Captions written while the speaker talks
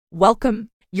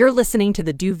Welcome. You're listening to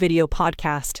the Do Video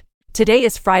Podcast. Today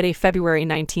is Friday, February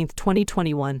 19th,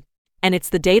 2021, and it's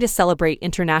the day to celebrate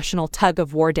International Tug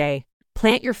of War Day.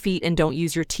 Plant your feet and don't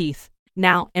use your teeth.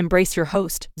 Now, embrace your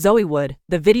host, Zoe Wood,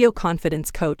 the video confidence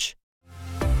coach.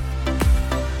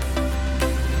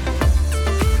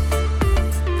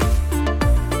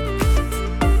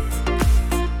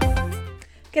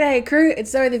 G'day crew,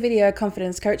 it's Zoe the Video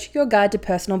Confidence Coach, your guide to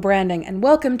personal branding, and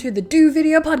welcome to the Do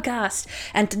Video Podcast.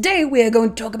 And today we are going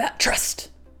to talk about trust.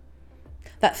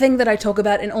 That thing that I talk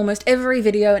about in almost every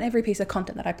video and every piece of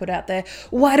content that I put out there.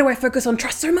 Why do I focus on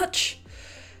trust so much?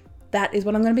 That is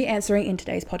what I'm going to be answering in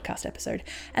today's podcast episode.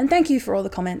 And thank you for all the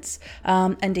comments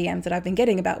and DMs that I've been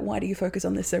getting about why do you focus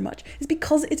on this so much. It's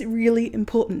because it's really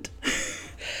important.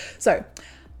 So,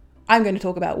 I'm going to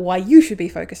talk about why you should be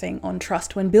focusing on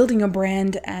trust when building your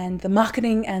brand and the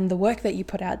marketing and the work that you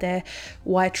put out there,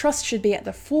 why trust should be at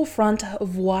the forefront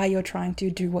of why you're trying to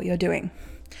do what you're doing.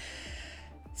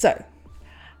 So,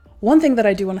 one thing that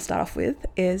I do want to start off with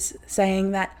is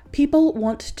saying that people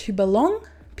want to belong,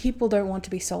 people don't want to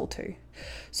be sold to.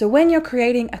 So when you're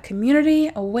creating a community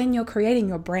or when you're creating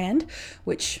your brand,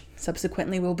 which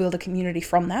subsequently will build a community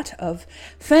from that of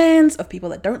fans, of people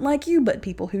that don't like you, but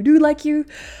people who do like you,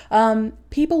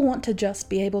 people want to just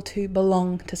be able to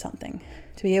belong to something,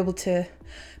 to be able to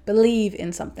believe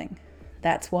in something.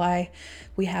 That's why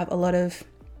we have a lot of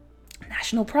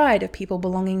national pride of people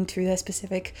belonging to their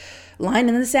specific line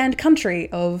in the sand country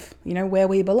of, where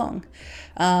we belong,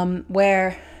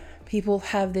 where people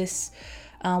have this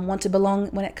want to belong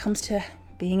when it comes to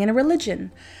being in a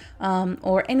religion,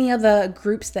 or any other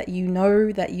groups that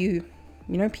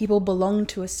people belong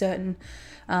to a certain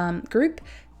group.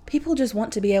 People just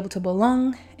want to be able to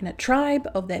belong in a tribe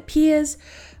of their peers,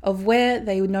 of where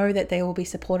they know that they will be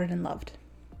supported and loved.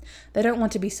 They don't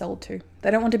want to be sold to. They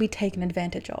don't want to be taken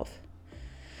advantage of.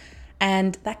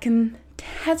 And that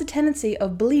has a tendency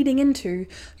of bleeding into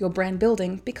your brand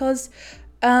building because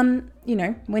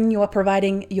when you are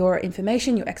providing your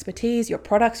information, your expertise, your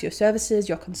products, your services,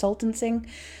 your consultancy,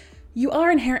 you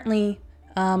are inherently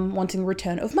wanting a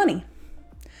return of money.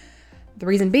 The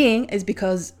reason being is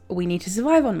because we need to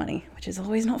survive on money, which is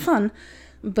always not fun,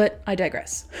 but I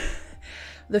digress.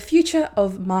 The future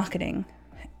of marketing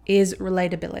is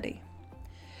relatability.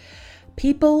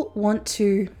 People want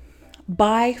to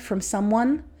buy from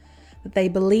someone that they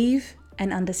believe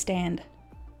and understand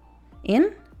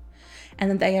in, and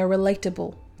that they are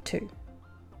relatable to.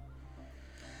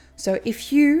 So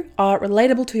if you are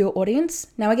relatable to your audience,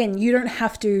 now again, you don't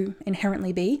have to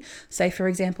inherently be. Say, for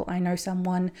example, I know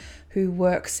someone who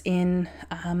works in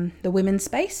the women's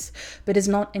space, but is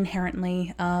not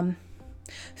inherently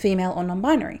female or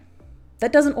non-binary.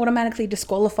 That doesn't automatically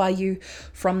disqualify you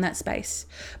from that space.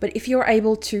 But if you're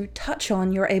able to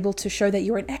you're able to show that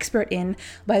you're an expert in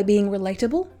by being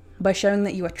relatable, by showing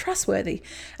that you are trustworthy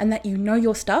and that you know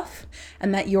your stuff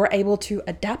and that you're able to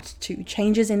adapt to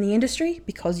changes in the industry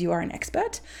because you are an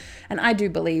expert. And I do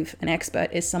believe an expert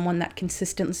is someone that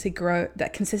consistently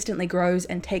grows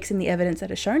and takes in the evidence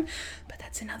that is shown, but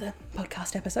that's another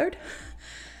podcast episode.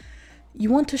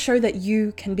 You want to show that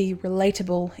you can be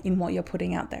relatable in what you're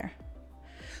putting out there.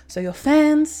 So your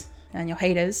fans and your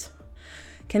haters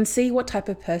can see what type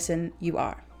of person you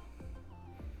are.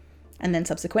 And then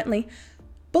subsequently,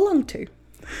 belong to.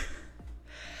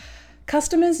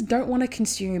 Customers don't want to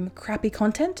consume crappy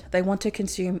content. They want to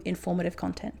consume informative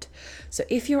content. So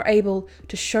if you're able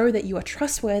to show that you are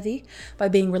trustworthy by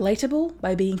being relatable,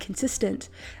 by being consistent,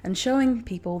 and showing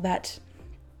people that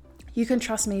you can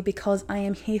trust me because I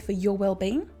am here for your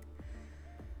well-being,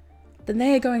 then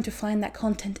they are going to find that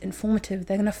content informative.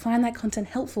 They're going to find that content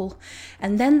helpful.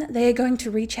 And then they are going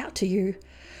to reach out to you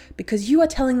because you are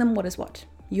telling them what is what.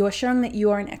 You are showing that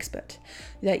you are an expert,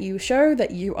 that you show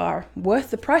that you are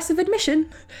worth the price of admission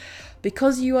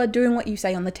because you are doing what you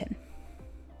say on the tin.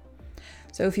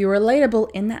 So if you're relatable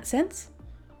in that sense,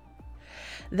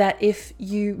 that if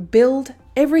you build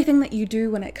everything that you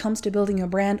do when it comes to building your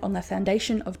brand on the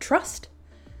foundation of trust,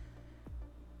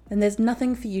 then there's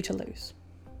nothing for you to lose.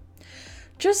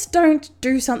 Just don't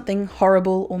do something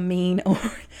horrible or mean or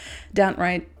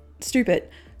downright stupid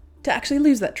to actually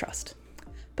lose that trust.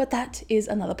 But that is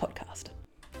another podcast.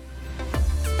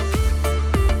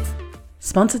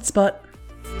 Sponsored spot.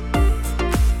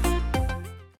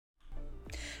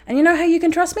 And you know how you can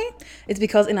trust me? It's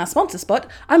because in our sponsor spot,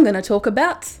 I'm going to talk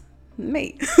about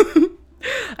me.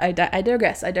 I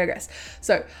digress.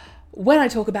 So when I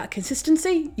talk about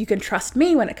consistency, you can trust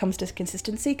me when it comes to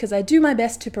consistency because I do my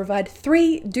best to provide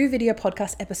 3 Do Video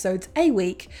podcast episodes a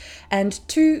week and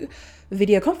 2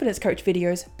 video confidence coach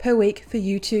videos per week for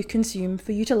you to consume,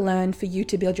 for you to learn, for you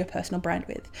to build your personal brand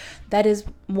with. That is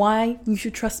why you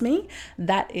should trust me.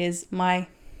 That is my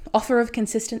offer of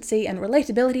consistency and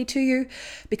relatability to you,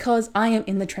 because I am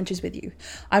in the trenches with you.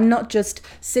 I'm not just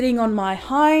sitting on my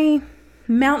high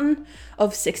mountain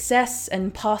of success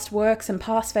and past works and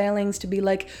past failings to be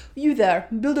like, you there,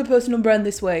 build a personal brand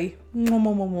this way. Mwah,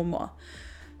 mwah, mwah, mwah, mwah.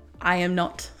 I am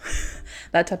not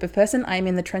that type of person. I am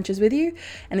in the trenches with you.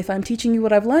 And if I'm teaching you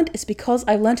what I've learned, it's because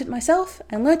I've learned it myself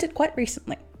and learned it quite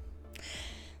recently.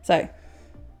 So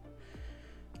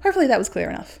hopefully that was clear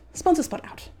enough. Sponsor spot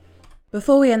out.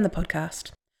 Before we end the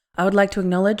podcast, I would like to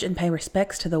acknowledge and pay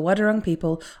respects to the Wadawurrung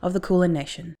people of the Kulin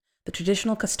Nation, the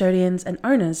traditional custodians and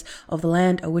owners of the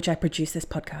land on which I produce this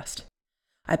podcast.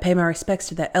 I pay my respects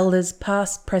to their elders,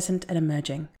 past, present, and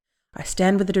emerging. I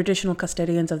stand with the traditional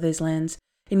custodians of these lands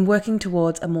in working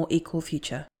towards a more equal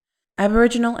future.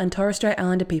 Aboriginal and Torres Strait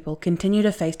Islander people continue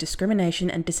to face discrimination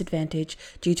and disadvantage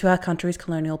due to our country's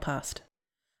colonial past.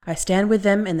 I stand with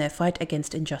them in their fight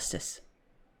against injustice.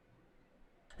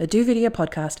 The Do Video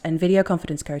podcast and Video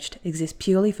Confidence Coach exist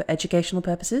purely for educational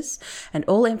purposes, and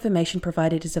all information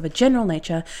provided is of a general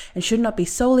nature and should not be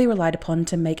solely relied upon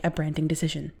to make a branding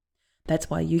decision. That's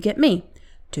why you get me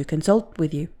to consult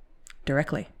with you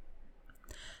directly.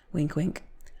 Wink, wink.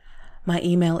 My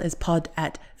email is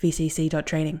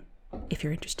pod@vcc.training if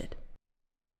you're interested.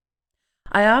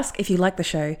 I ask if you like the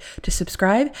show to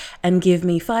subscribe and give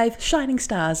me 5 shining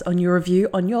stars on your review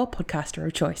on your podcaster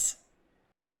of choice.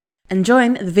 And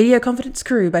join the Video Confidence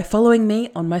crew by following me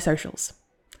on my socials.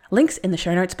 Links in the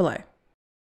show notes below.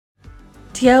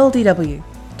 TLDW,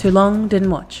 too long didn't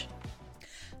watch.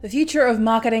 The future of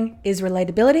marketing is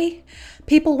relatability.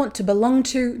 People want to belong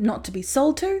to, not to be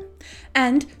sold to.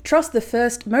 And trust, the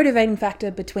first motivating factor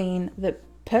between the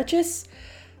purchase,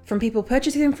 from people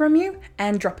purchasing from you,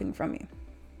 and dropping from you.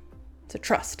 So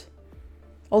trust.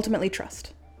 Ultimately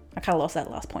trust. I kind of lost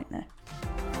that last point there.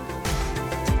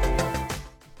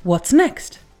 What's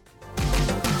next?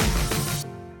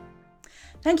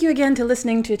 Thank you again for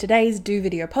listening to today's Do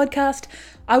Video podcast.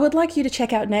 I would like you to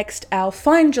check out next our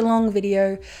Find Geelong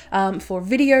video for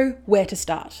video where to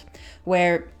start,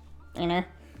 where,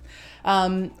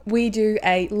 we do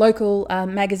a local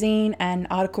magazine and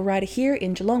article writer here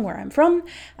in Geelong, where I'm from,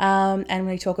 and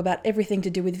we talk about everything to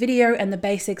do with video and the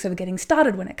basics of getting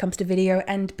started when it comes to video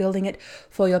and building it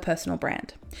for your personal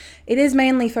brand. It is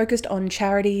mainly focused on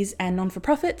charities and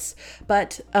non-for-profits,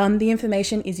 but the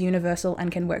information is universal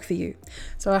and can work for you.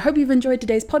 So I hope you've enjoyed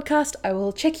today's podcast. I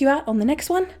will check you out on the next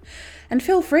one, and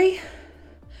feel free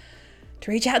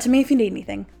to reach out to me if you need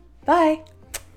anything. Bye!